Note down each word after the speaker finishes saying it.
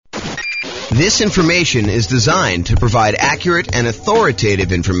This information is designed to provide accurate and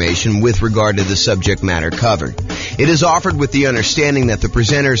authoritative information with regard to the subject matter covered. It is offered with the understanding that the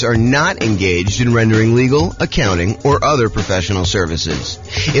presenters are not engaged in rendering legal, accounting, or other professional services.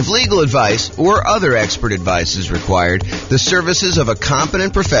 If legal advice or other expert advice is required, the services of a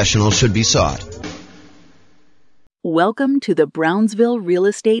competent professional should be sought. Welcome to the Brownsville Real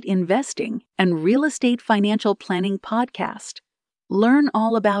Estate Investing and Real Estate Financial Planning Podcast. Learn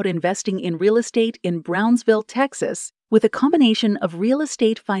all about investing in real estate in Brownsville, Texas, with a combination of real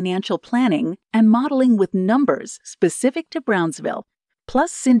estate financial planning and modeling with numbers specific to Brownsville,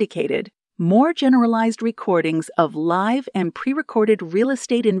 plus syndicated, more generalized recordings of live and pre-recorded real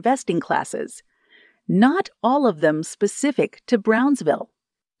estate investing classes, not all of them specific to Brownsville.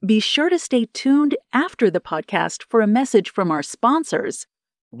 Be sure to stay tuned after the podcast for a message from our sponsors.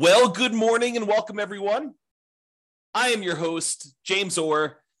 Well, good morning and welcome, everyone. I am your host, James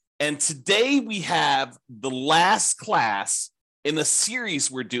Orr, and today we have the last class in the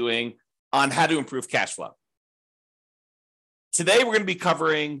series we're doing on how to improve cash flow. Today, we're going to be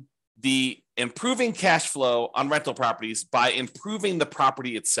covering the improving cash flow on rental properties by improving the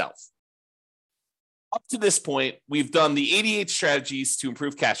property itself. Up to this point, we've done the 88 strategies to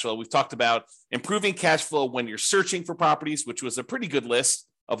improve cash flow. We've talked about improving cash flow when you're searching for properties, which was a pretty good list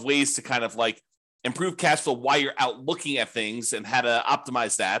of ways to kind of like improve cash flow while you're out looking at things and how to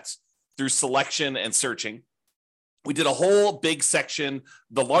optimize that through selection and searching. We did a whole big section,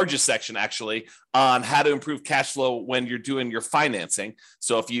 the largest section actually, on how to improve cash flow when you're doing your financing.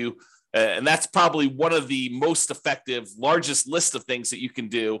 So if you, and that's probably one of the most effective, largest list of things that you can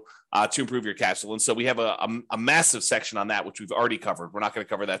do to improve your cash flow. And so we have a massive section on that, which we've already covered. We're not going to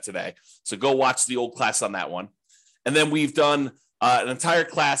cover that today. So go watch the old class on that one. And then we've done an entire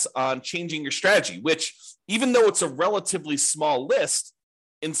class on changing your strategy, which even though it's a relatively small list,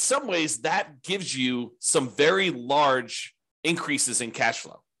 in some ways that gives you some very large increases in cash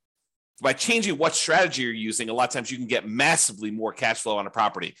flow. By changing what strategy you're using, a lot of times you can get massively more cash flow on a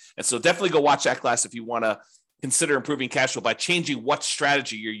property. And so definitely go watch that class if you want to consider improving cash flow by changing what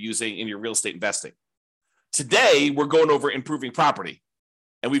strategy you're using in your real estate investing. Today, we're going over improving property.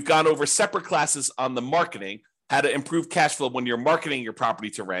 And we've gone over separate classes on the marketing, how to improve cash flow when you're marketing your property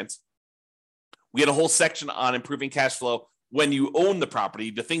to rent. We had a whole section on improving cash flow when you own the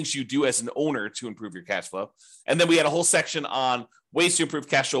property, the things you do as an owner to improve your cash flow. And then we had a whole section on ways to improve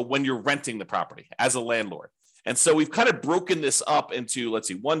cash flow when you're renting the property as a landlord. And so we've kind of broken this up into, let's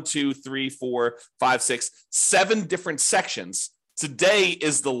see, 1, 2, 3, 4, 5, 6, 7 different sections. Today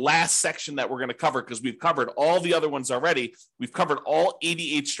is the last section that we're going to cover because we've covered all the other ones already. We've covered all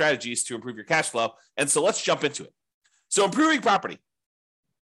 88 strategies to improve your cash flow. And so let's jump into it. So improving property.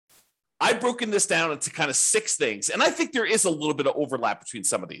 I've broken this down into kind of 6 things. And I think there is a little bit of overlap between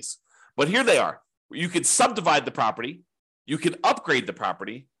some of these. But here they are. You could subdivide the property. You could upgrade the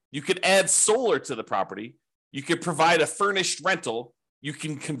property. You could add solar to the property. You could provide a furnished rental. You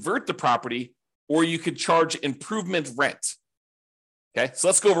can convert the property, or you could charge improvement rent. Okay, so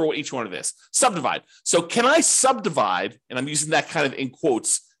let's go over what each one of this. Subdivide. So can I subdivide, and I'm using that kind of in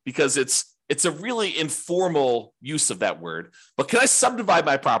quotes because it's a really informal use of that word, but can I subdivide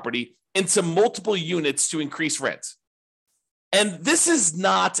my property into multiple units to increase rent? And this is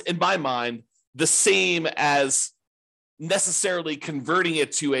not, in my mind, the same as necessarily converting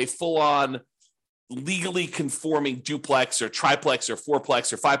it to a full-on legally conforming duplex or triplex or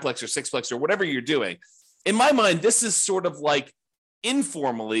fourplex or fiveplex or sixplex or whatever you're doing. In my mind, this is sort of like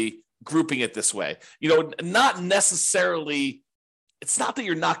informally grouping it this way. You know, not necessarily, it's not that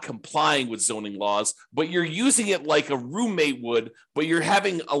you're not complying with zoning laws, but you're using it like a roommate would, but you're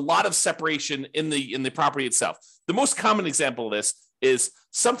having a lot of separation in the property itself. The most common example of this is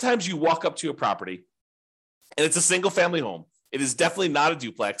sometimes you walk up to a property and it's a single family home. It is definitely not a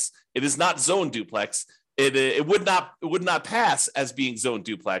duplex. It is not zoned duplex. It would not pass as being zoned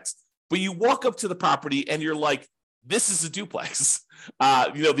duplex, but you walk up to the property and you're like, this is a duplex.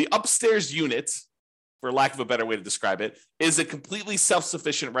 The upstairs unit, for lack of a better way to describe it, is a completely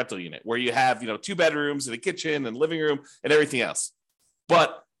self-sufficient rental unit where you have, 2 bedrooms and a kitchen and living room and everything else.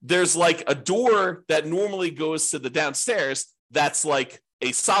 But there's like a door that normally goes to the downstairs that's like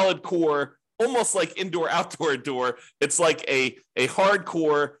a solid core, almost like indoor-outdoor door. It's like a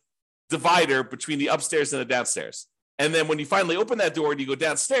hardcore divider between the upstairs and the downstairs. And then when you finally open that door and you go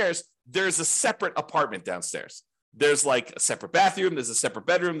downstairs, there's a separate apartment downstairs. There's like a separate bathroom, there's a separate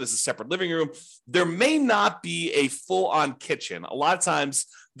bedroom, there's a separate living room. There may not be a full-on kitchen. A lot of times,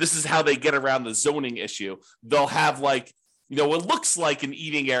 this is how they get around the zoning issue. They'll have like, it looks like an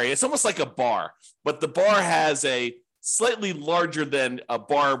eating area. It's almost like a bar, but the bar has a slightly larger than a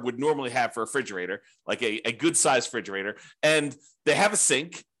bar would normally have for a refrigerator, like a good sized refrigerator. And they have a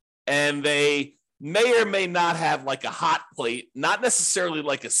sink, and they may or may not have like a hot plate, not necessarily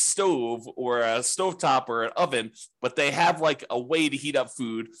like a stove or a stovetop or an oven, but they have like a way to heat up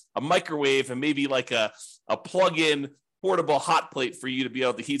food, a microwave, and maybe like a plug-in portable hot plate for you to be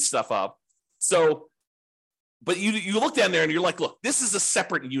able to heat stuff up. So, but you look down there and you're like, look, this is a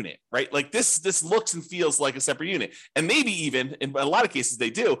separate unit, right? Like this looks and feels like a separate unit. And maybe even in a lot of cases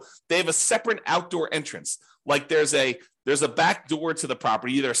they have a separate outdoor entrance. Like there's a back door to the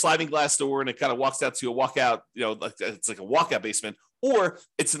property, either a sliding glass door and it kind of walks out to a walkout, like it's like a walkout basement, or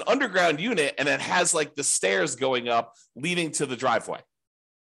it's an underground unit and it has like the stairs going up leading to the driveway.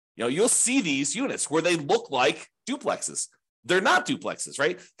 You'll see these units where they look like duplexes. They're not duplexes,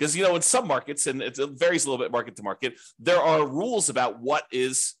 right? Because, in some markets, and it varies a little bit market to market, there are rules about what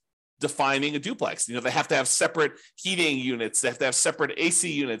is defining a duplex. They have to have separate heating units. They have to have separate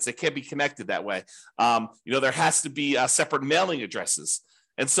AC units. They can't be connected that way. There has to be separate mailing addresses.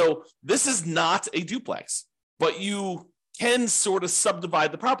 And so this is not a duplex, but you can sort of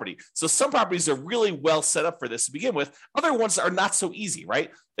subdivide the property. So some properties are really well set up for this to begin with. Other ones are not so easy,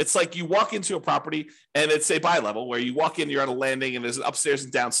 right? It's like you walk into a property and it's a bi-level where you walk in, you're on a landing and there's an upstairs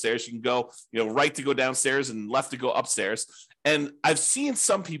and downstairs. You can go, right to go downstairs and left to go upstairs. And I've seen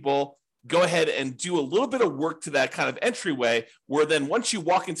some people go ahead and do a little bit of work to that kind of entryway where then once you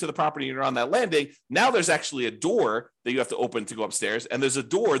walk into the property and you're on that landing, now there's actually a door that you have to open to go upstairs. And there's a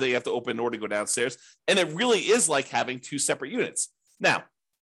door that you have to open in order to go downstairs. And it really is like having two separate units. Now,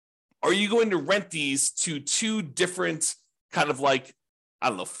 are you going to rent these to two different kind of like,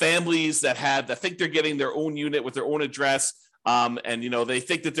 families that think they're getting their own unit with their own address? And they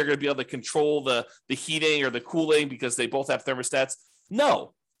think that they're going to be able to control the heating or the cooling because they both have thermostats.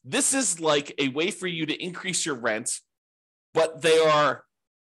 No. This is like a way for you to increase your rent, but they are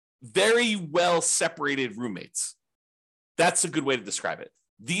very well separated roommates. That's a good way to describe it.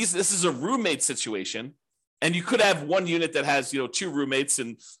 This is a roommate situation, and you could have one unit that has, two roommates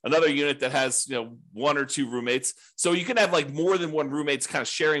and another unit that has, one or two roommates. So you can have like more than one roommates kind of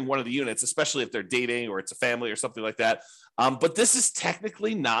sharing one of the units, especially if they're dating or it's a family or something like that. But this is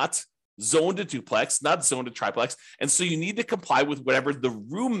technically not zoned to duplex, not zoned to triplex. And so you need to comply with whatever the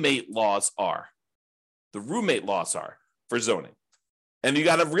roommate laws are. The roommate laws are for zoning. And you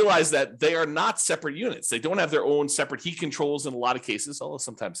got to realize that they are not separate units. They don't have their own separate heat controls in a lot of cases, although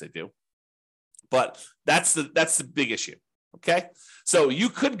sometimes they do. But that's the big issue. Okay. So you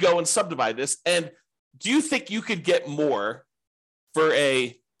could go and subdivide this. And do you think you could get more for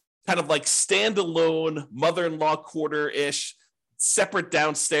a kind of like standalone mother-in-law quarter-ish, separate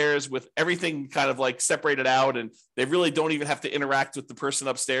downstairs with everything kind of like separated out, and they really don't even have to interact with the person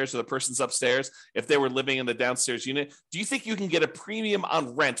upstairs or the person's upstairs if they were living in the downstairs unit? Do you think you can get a premium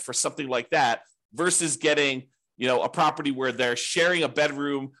on rent for something like that versus getting, a property where they're sharing a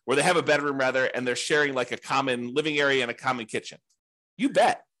bedroom, where they have a bedroom rather, and they're sharing like a common living area and a common kitchen? You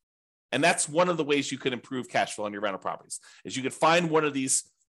bet. And that's one of the ways you could improve cash flow on your rental properties, is you could find one of these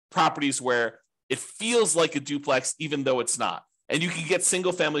properties where it feels like a duplex, even though it's not. And you can get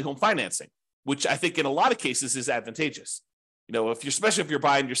single family home financing, which I think in a lot of cases is advantageous. Especially if you're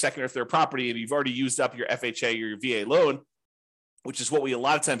buying your second or third property and you've already used up your FHA or your VA loan, which is what we a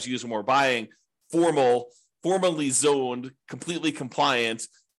lot of times use when we're buying formally zoned, completely compliant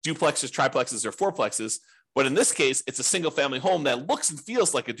duplexes, triplexes, or fourplexes. But in this case, it's a single family home that looks and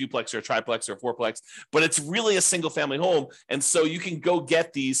feels like a duplex or a triplex or a fourplex, but it's really a single family home. And so you can go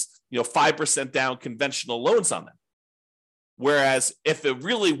get these, 5% down conventional loans on them. Whereas if it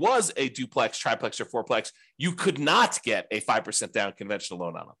really was a duplex, triplex, or fourplex, you could not get a 5% down conventional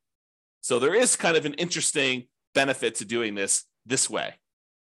loan on them. So there is kind of an interesting benefit to doing this way.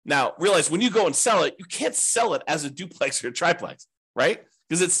 Now, realize when you go and sell it, you can't sell it as a duplex or a triplex, right?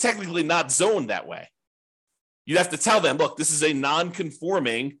 Because it's technically not zoned that way. You'd have to tell them, look, this is a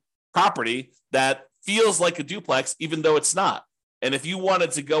non-conforming property that feels like a duplex, even though it's not. And if you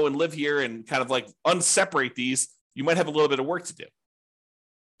wanted to go and live here and kind of like unseparate these, you might have a little bit of work to do.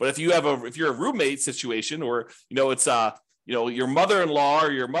 But if you're a roommate situation, or it's your mother-in-law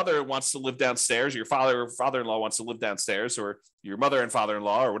or your mother wants to live downstairs, or your father-in-law wants to live downstairs, or your mother and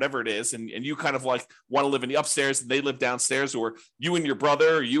father-in-law, or whatever it is, and you kind of like want to live in the upstairs and they live downstairs, or you and your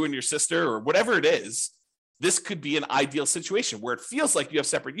brother, or you and your sister, or whatever it is, this could be an ideal situation where it feels like you have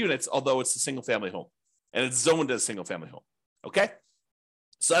separate units, although it's a single-family home and it's zoned as a single-family home. Okay,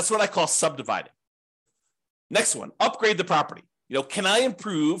 so that's what I call subdividing. Next one, upgrade the property. Can I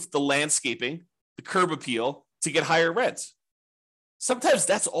improve the landscaping, the curb appeal to get higher rents? Sometimes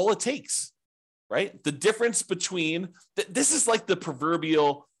that's all it takes, right? The difference between, this is like the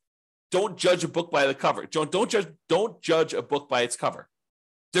proverbial, don't judge a book by the cover. Don't judge a book by its cover.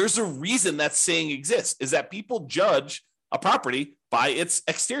 There's a reason that saying exists, is that people judge a property by its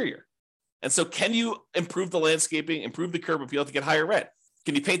exterior. And so can you improve the landscaping, improve the curb appeal to get higher rent?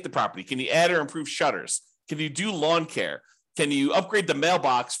 Can you paint the property? Can you add or improve shutters? Can you do lawn care? Can you upgrade the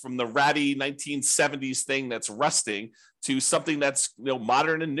mailbox from the ratty 1970s thing that's rusting to something that's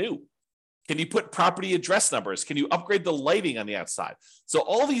modern and new? Can you put property address numbers? Can you upgrade the lighting on the outside? So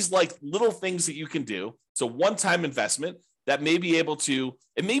all these like little things that you can do. It's a one-time investment that may be able to,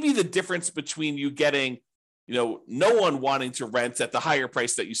 it may be the difference between you getting, no one wanting to rent at the higher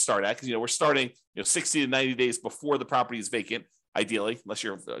price that you start at. Because, we're starting, 60 to 90 days before the property is vacant, ideally, unless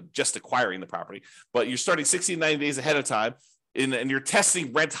you're just acquiring the property. But you're starting 60 to 90 days ahead of time, and you're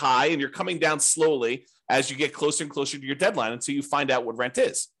testing rent high, and you're coming down slowly as you get closer and closer to your deadline until you find out what rent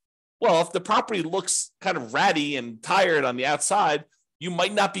is. Well, if the property looks kind of ratty and tired on the outside, you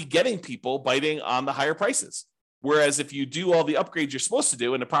might not be getting people biting on the higher prices. Whereas if you do all the upgrades you're supposed to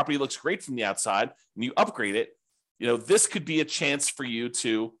do and the property looks great from the outside and you upgrade it, this could be a chance for you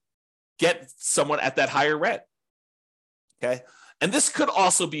to get someone at that higher rent. Okay. And this could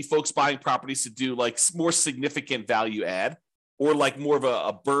also be folks buying properties to do like more significant value add, or like more of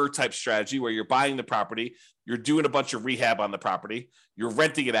a BRRRR type strategy where you're buying the property, you're doing a bunch of rehab on the property, you're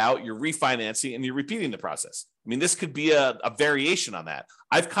renting it out, you're refinancing, and you're repeating the process. I mean, this could be a variation on that.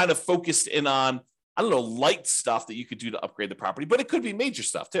 I've kind of focused in on, light stuff that you could do to upgrade the property, but it could be major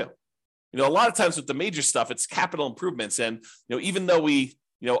stuff too. A lot of times with the major stuff, it's capital improvements. And, even though we,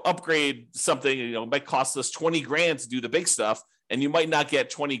 upgrade something, it might cost us 20 grand to do the big stuff, and you might not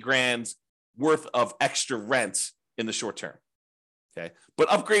get 20 grand worth of extra rent in the short term. Okay. But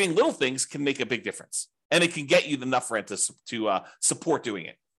upgrading little things can make a big difference, and it can get you enough rent to support doing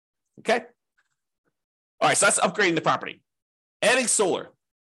it. Okay. All right. So that's upgrading the property. Adding solar.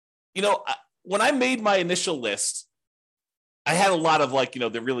 When I made my initial list, I had a lot of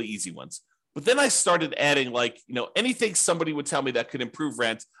the really easy ones. But then I started adding anything somebody would tell me that could improve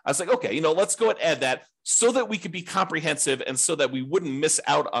rent. I was like, okay, let's go and add that so that we could be comprehensive and so that we wouldn't miss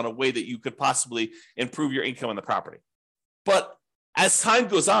out on a way that you could possibly improve your income on the property. But as time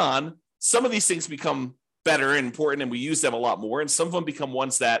goes on, some of these things become better and important, and we use them a lot more. And some of them become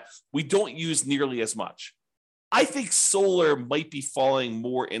ones that we don't use nearly as much. I think solar might be falling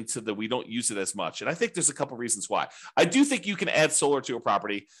more into we don't use it as much. And I think there's a couple of reasons why. I do think you can add solar to a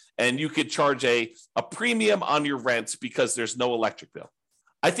property and you could charge a premium on your rent because there's no electric bill.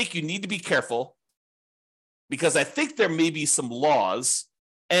 I think you need to be careful because I think there may be some laws,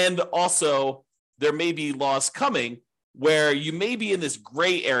 and also there may be laws coming where you may be in this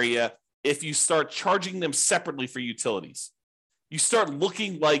gray area if you start charging them separately for utilities. You start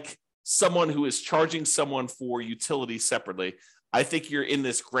looking like someone who is charging someone for utilities separately. I think you're in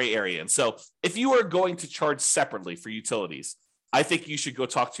this gray area. And so if you are going to charge separately for utilities, I think you should go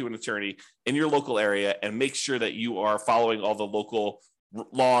talk to an attorney in your local area and make sure that you are following all the local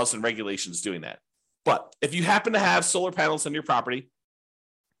laws and regulations doing that. But if you happen to have solar panels on your property,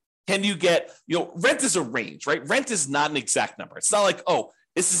 can you get, rent is a range, right? Rent is not an exact number. It's not like, oh,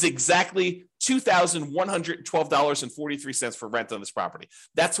 this is exactly $2,112.43 for rent on this property.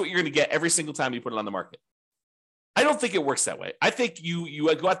 That's what you're going to get every single time you put it on the market. I don't think it works that way. I think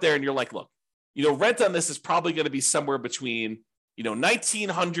you go out there and you're like, look, rent on this is probably going to be somewhere between,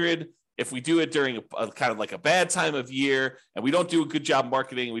 $1,900 if we do it during a kind of like a bad time of year and we don't do a good job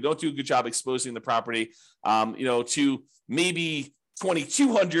marketing, we don't do a good job exposing the property, to maybe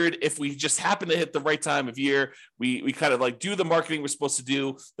 $2,200 if we just happen to hit the right time of year. We kind of do the marketing we're supposed to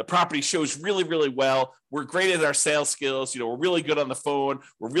do. The property shows really, really well. We're great at our sales skills. We're really good on the phone.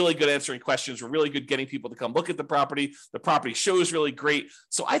 We're really good answering questions. We're really good getting people to come look at the property. The property shows really great.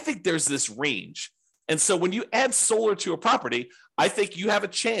 So I think there's this range. And so when you add solar to a property, I think you have a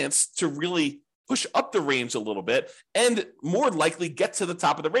chance to really push up the range a little bit and more likely get to the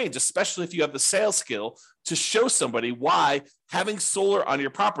top of the range, especially if you have the sales skill to show somebody why having solar on your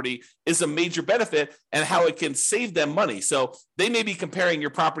property is a major benefit and how it can save them money. So they may be comparing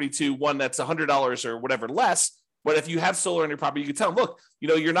your property to one that's $100 or whatever less, but if you have solar on your property, you can tell them, look,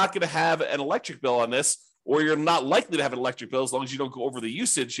 you're not going to have an electric bill on this, or you're not likely to have an electric bill as long as you don't go over the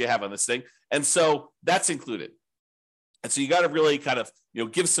usage you have on this thing. And so that's included. And so you got to really kind of,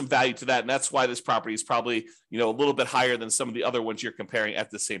 give some value to that. And that's why this property is probably, a little bit higher than some of the other ones you're comparing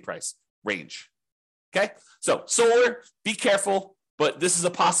at the same price range. Okay. So solar, be careful, but this is a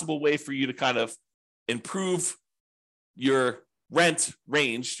possible way for you to kind of improve your rent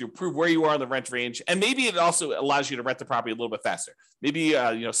range to prove where you are on the rent range. And maybe it also allows you to rent the property a little bit faster. Maybe,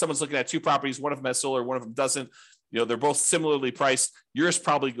 someone's looking at two properties, one of them has solar, one of them doesn't. They're both similarly priced. Yours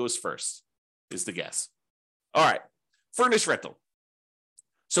probably goes first, is the guess. All right, furnished rental.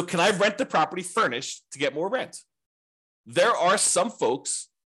 So can I rent the property furnished to get more rent? There are some folks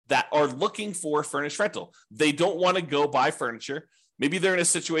that are looking for furnished rental. They don't want to go buy furniture. Maybe they're in a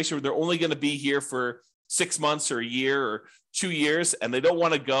situation where they're only going to be here for 6 months or a year or 2 years, and they don't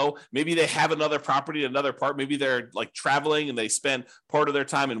want to go. Maybe they have another property, another part. Maybe they're like traveling and they spend part of their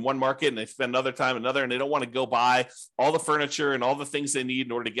time in one market and they spend another time in another, and they don't want to go buy all the furniture and all the things they need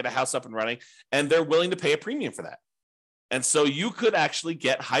in order to get a house up and running. And they're willing to pay a premium for that. And so you could actually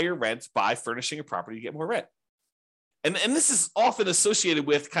get higher rent by furnishing a property to get more rent. And this is often associated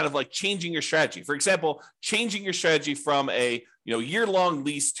with kind of like changing your strategy. For example, changing your strategy from a year-long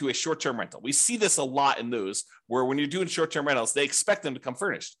lease to a short-term rental. We see this a lot in those where when you're doing short-term rentals, they expect them to come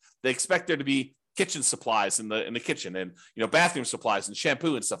furnished. They expect there to be kitchen supplies in the kitchen and bathroom supplies and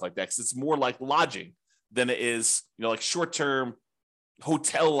shampoo and stuff like that, because it's more like lodging than it is like short-term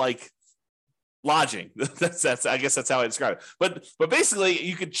hotel-like lodging. That's I guess that's how I describe it. But basically,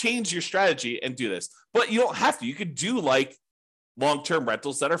 you could change your strategy and do this, but you don't have to. You could do like long-term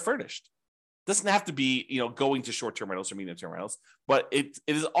rentals that are furnished. It doesn't have to be going to short-term rentals or medium-term rentals, but it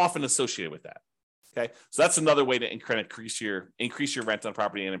is often associated with that. Okay, so that's another way to increase your rent on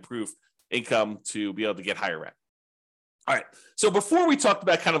property and improve income to be able to get higher rent. All right. So before we talked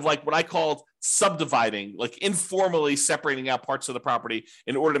about kind of like what I called subdividing, like informally separating out parts of the property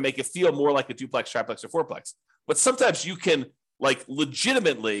in order to make it feel more like a duplex, triplex, or fourplex. But sometimes you can like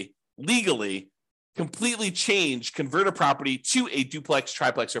legitimately, legally, completely convert a property to a duplex,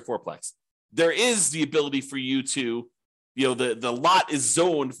 triplex, or fourplex. There is the ability for you to, the lot is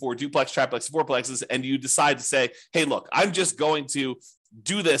zoned for duplex, triplex, fourplexes, and you decide to say, hey, look, I'm just going to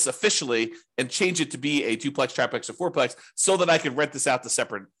do this officially and change it to be a duplex, triplex, or fourplex so that I can rent this out to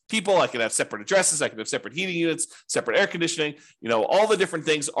separate people. I can have separate addresses. I can have separate heating units, separate air conditioning. All the different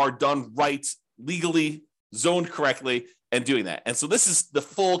things are done right, legally, zoned correctly, and doing that. And so this is the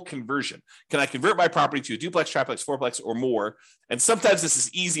full conversion. Can I convert my property to a duplex, triplex, fourplex, or more? And sometimes this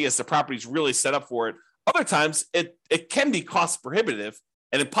is easy as the property is really set up for it. Other times it can be cost prohibitive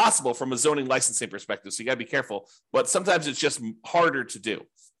and impossible from a zoning licensing perspective. So you got to be careful, but sometimes it's just harder to do.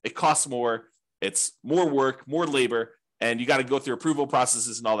 It costs more, it's more work, more labor, and you got to go through approval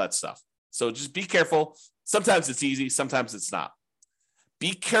processes and all that stuff. So just be careful. Sometimes it's easy, sometimes it's not.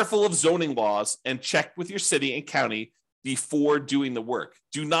 Be careful of zoning laws and check with your city and county before doing the work.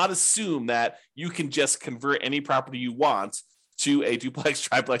 Do not assume that you can just convert any property you want to a duplex,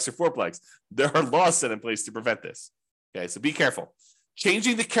 triplex, or fourplex. There are laws set in place to prevent this. Okay, so be careful.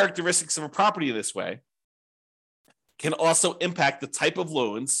 Changing the characteristics of a property in this way can also impact the type of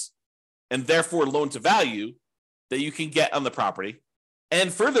loans and therefore loan to value that you can get on the property.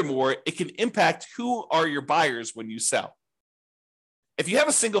 And furthermore, it can impact who are your buyers when you sell. If you have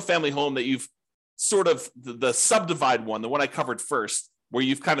a single family home that you've sort of the subdivide one, the one I covered first, where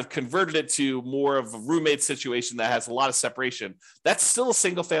you've kind of converted it to more of a roommate situation that has a lot of separation, that's still a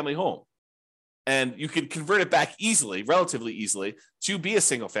single family home. And you can convert it back easily, relatively easily, to be a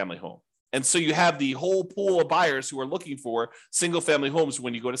single family home. And so you have the whole pool of buyers who are looking for single family homes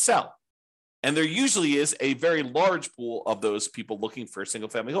when you go to sell. And there usually is a very large pool of those people looking for single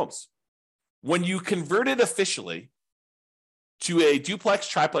family homes. When you convert it officially to a duplex,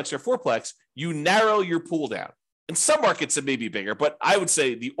 triplex, or fourplex, you narrow your pool down. In some markets, it may be bigger, but I would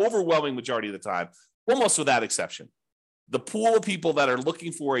say the overwhelming majority of the time, almost without exception, the pool of people that are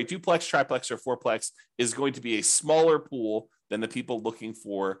looking for a duplex, triplex, or fourplex is going to be a smaller pool than the people looking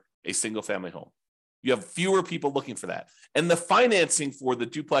for a single family home. You have fewer people looking for that. And the financing for the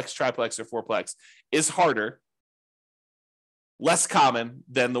duplex, triplex, or fourplex is harder, less common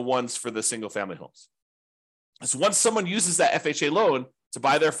than the ones for the single family homes. So once someone uses that FHA loan to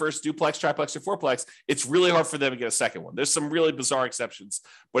buy their first duplex, triplex, or fourplex, it's really hard for them to get a second one. There's some really bizarre exceptions,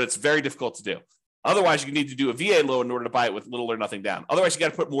 but it's very difficult to do. Otherwise, you need to do a VA loan in order to buy it with little or nothing down. Otherwise, you got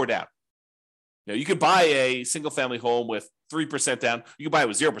to put more down. You could buy a single family home with 3% down. You can buy it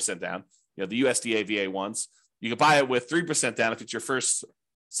with 0% down. The USDA VA ones. You can buy it with 3% down if it's your first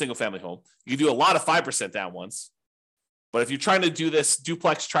single family home. You can do a lot of 5% down ones. But if you're trying to do this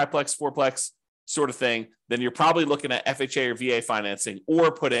duplex, triplex, fourplex sort of thing, then you're probably looking at FHA or VA financing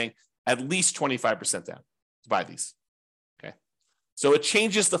or putting at least 25% down to buy these. Okay. So it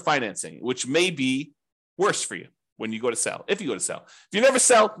changes the financing, which may be worse for you when you go to sell, if you go to sell. If you never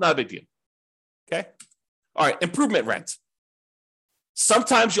sell, not a big deal. Okay. All right. Improvement rent.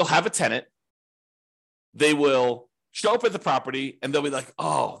 Sometimes you'll have a tenant. They will show up at the property and they'll be like,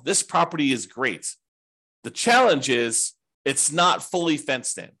 oh, this property is great. The challenge is it's not fully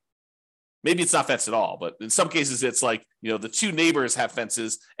fenced in. Maybe it's not fenced at all, but in some cases it's like, the two neighbors have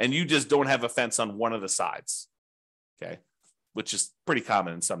fences and you just don't have a fence on one of the sides. Okay. Which is pretty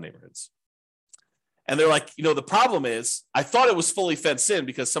common in some neighborhoods. And they're like, the problem is I thought it was fully fenced in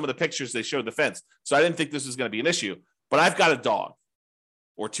because some of the pictures they showed the fence. So I didn't think this was going to be an issue, but I've got a dog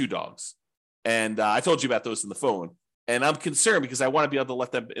or two dogs. And I told you about those in the phone. And I'm concerned because I want to be able to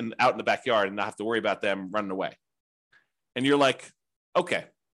let them out in the backyard and not have to worry about them running away. And you're like, okay,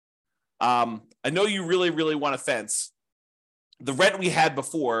 I know you really, really want a fence. The rent we had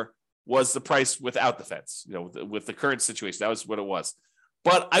before was the price without the fence, with the current situation. That was what it was.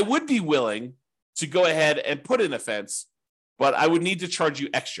 But I would be willing to go ahead and put in a fence, but I would need to charge you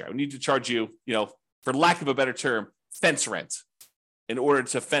extra. I would need to charge you, for lack of a better term, fence rent in order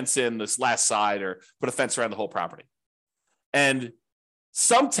to fence in this last side or put a fence around the whole property. And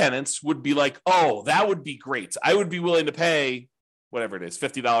some tenants would be like, oh, that would be great. I would be willing to pay whatever it is,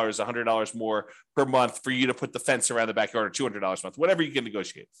 $50, $100 more per month for you to put the fence around the backyard, or $200 a month, whatever you can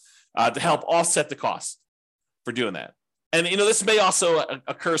negotiate, to help offset the cost for doing that. And, this may also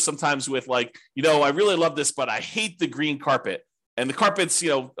occur sometimes with like, I really love this, but I hate the green carpet. And the carpet's,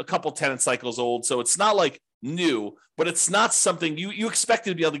 a couple tenant cycles old. So it's not like new, but it's not something you expect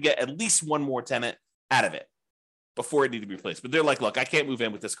to be able to get at least one more tenant out of it before it needs to be replaced. But they're like, look, I can't move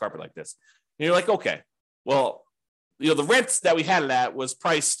in with this carpet like this. And you're like, okay, well, the rent that we had it at was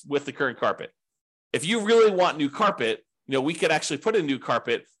priced with the current carpet. If you really want new carpet, we could actually put in new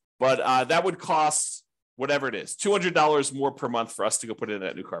carpet, but that would cost whatever it is, $200 more per month for us to go put in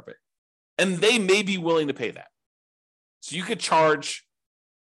that new carpet. And they may be willing to pay that. So you could charge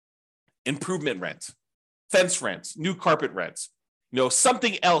improvement rent, fence rent, new carpet rent,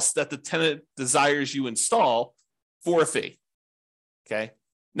 something else that the tenant desires you install for a fee. Okay.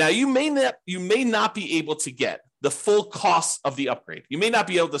 Now you may not be able to get the full cost of the upgrade. You may not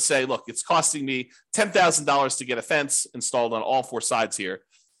be able to say, look, it's costing me $10,000 to get a fence installed on all four sides here.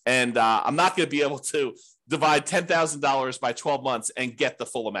 And I'm not going to be able to divide $10,000 by 12 months and get the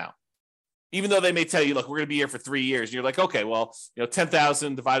full amount. Even though they may tell you, look, we're going to be here for 3 years. And you're like, okay, well,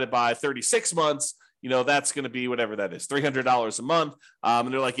 10,000 divided by 36 months, that's going to be whatever that is, $300 a month.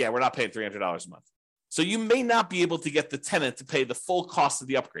 And they're like, yeah, we're not paying $300 a month. So you may not be able to get the tenant to pay the full cost of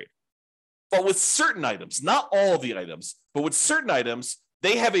the upgrade. But with certain items, not all of the items, but with certain items,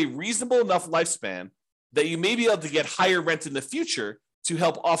 they have a reasonable enough lifespan that you may be able to get higher rent in the future to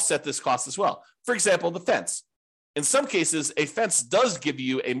help offset this cost as well. For example, the fence. In some cases, a fence does give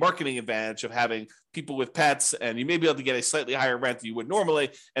you a marketing advantage of having people with pets, and you may be able to get a slightly higher rent than you would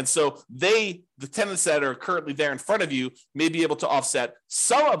normally. And so the tenants that are currently there in front of you may be able to offset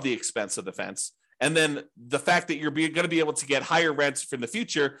some of the expense of the fence. And then the fact that you're going to be able to get higher rents for the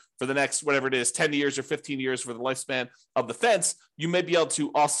future for the next, whatever it is, 10 years or 15 years for the lifespan of the fence, you may be able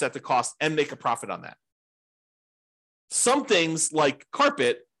to offset the cost and make a profit on that. Some things like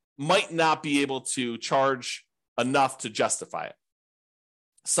carpet might not be able to charge enough to justify it.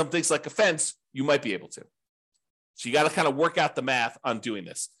 Some things like a fence, you might be able to. So you got to kind of work out the math on doing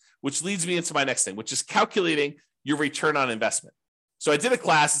this, which leads me into my next thing, which is calculating your return on investment. So I did a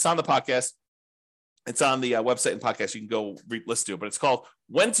class, it's on the podcast. It's on the website and podcast. You can go listen to it, but it's called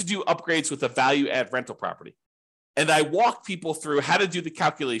When to Do Upgrades with a Value Add Rental Property. And I walk people through how to do the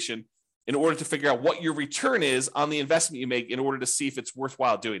calculation in order to figure out what your return is on the investment you make in order to see if it's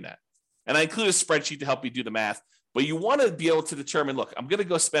worthwhile doing that. And I include a spreadsheet to help you do the math, but you want to be able to determine, look, I'm going to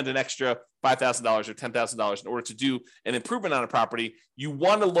go spend an extra $5,000 or $10,000 in order to do an improvement on a property. You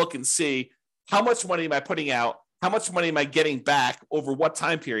want to look and see how much money am I putting out? How much money am I getting back over what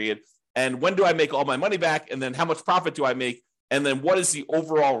time period? And when do I make all my money back? And then how much profit do I make? And then what is the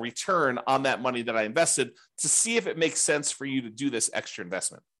overall return on that money that I invested to see if it makes sense for you to do this extra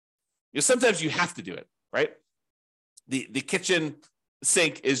investment? Sometimes you have to do it, right? The kitchen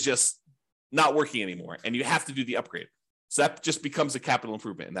sink is just not working anymore and you have to do the upgrade. So that just becomes a capital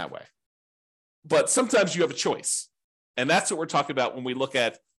improvement in that way. But sometimes you have a choice. And that's what we're talking about when we look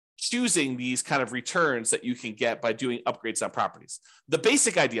at choosing these kind of returns that you can get by doing upgrades on properties. The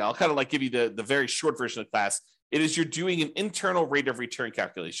basic idea, I'll kind of like give you the very short version of the class. It is you're doing an internal rate of return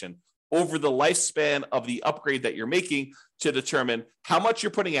calculation over the lifespan of the upgrade that you're making to determine how much you're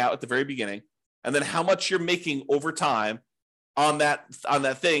putting out at the very beginning, and then how much you're making over time on that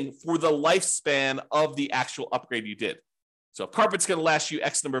thing for the lifespan of the actual upgrade you did. So if carpet's going to last you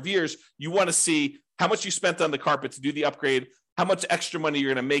X number of years, you want to see how much you spent on the carpet to do the upgrade, how much extra money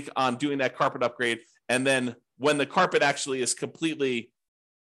you're going to make on doing that carpet upgrade. And then when the carpet actually is completely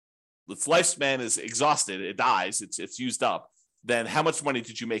its lifespan is exhausted, it dies, it's used up, then how much money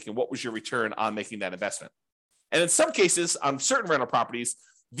did you make and what was your return on making that investment? And in some cases, on certain rental properties,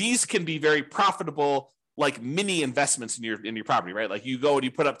 these can be very profitable, like mini investments in your property, right? Like you go and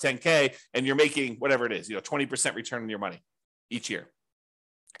you put up 10K and you're making whatever it is, 20% return on your money each year.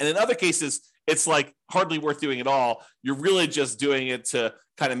 And in other cases, it's like hardly worth doing at all. You're really just doing it to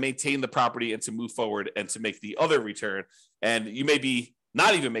kind of maintain the property and to move forward and to make the other return. And you may be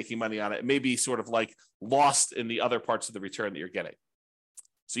not even making money on it. It may be sort of like lost in the other parts of the return that you're getting.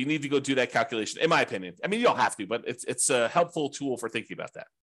 So you need to go do that calculation, in my opinion. I mean, you don't have to, but it's a helpful tool for thinking about that.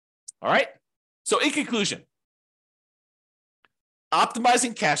 All right. So in conclusion,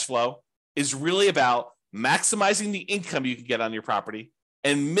 optimizing cash flow is really about maximizing the income you can get on your property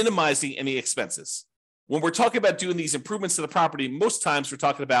and minimizing any expenses. When we're talking about doing these improvements to the property, most times we're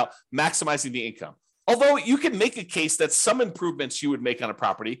talking about maximizing the income. Although you can make a case that some improvements you would make on a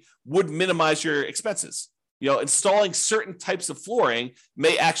property would minimize your expenses. Installing certain types of flooring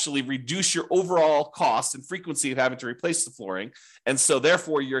may actually reduce your overall cost and frequency of having to replace the flooring. And so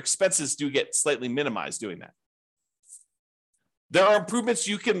therefore your expenses do get slightly minimized doing that. There are improvements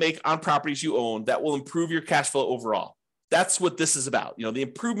you can make on properties you own that will improve your cash flow overall. That's what this is about. The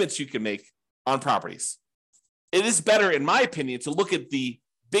improvements you can make on properties. It is better, in my opinion, to look at the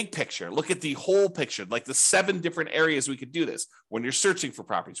big picture, look at the whole picture, like the 7 different areas we could do this. When you're searching for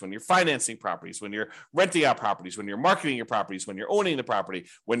properties, when you're financing properties, when you're renting out properties, when you're marketing your properties, when you're owning the property,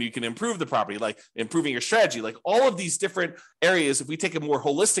 when you can improve the property, like improving your strategy, like all of these different areas. If we take a more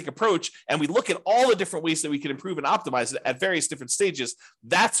holistic approach and we look at all the different ways that we can improve and optimize it at various different stages,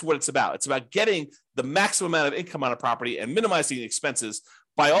 that's what it's about. It's about getting the maximum amount of income on a property and minimizing the expenses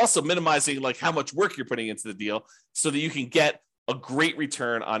by also minimizing like how much work you're putting into the deal so that you can get a great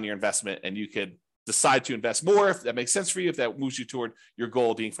return on your investment, and you could decide to invest more if that makes sense for you, if that moves you toward your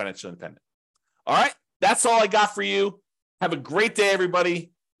goal of being financially independent. All right, that's all I got for you. Have a great day,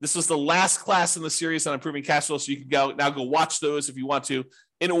 everybody. This was the last class in the series on improving cash flow, so you can go watch those if you want to,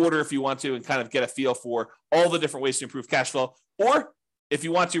 in order if you want to, and kind of get a feel for all the different ways to improve cash flow. Or if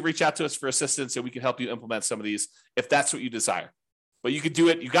you want to, reach out to us for assistance, and we can help you implement some of these if that's what you desire. But you could do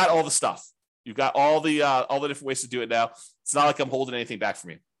it. You got all the stuff. You've got all the different ways to do it now. It's not like I'm holding anything back from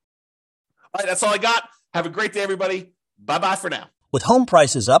you. All right, that's all I got. Have a great day, everybody. Bye-bye for now. With home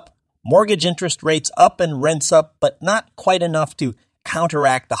prices up, mortgage interest rates up and rents up, but not quite enough to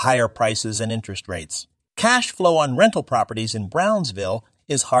counteract the higher prices and interest rates. Cash flow on rental properties in Brownsville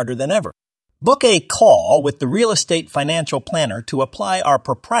is harder than ever. Book a call with the Real Estate Financial Planner to apply our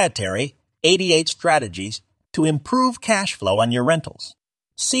proprietary 88 strategies to improve cash flow on your rentals.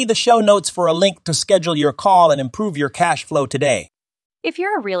 See the show notes for a link to schedule your call and improve your cash flow today. If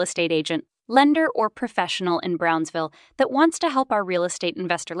you're a real estate agent, lender, or professional in Brownsville that wants to help our real estate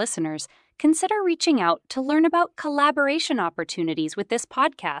investor listeners, consider reaching out to learn about collaboration opportunities with this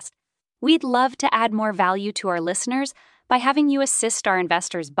podcast. We'd love to add more value to our listeners by having you assist our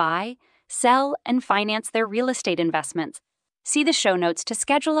investors buy, sell, and finance their real estate investments. See the show notes to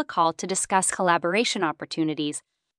schedule a call to discuss collaboration opportunities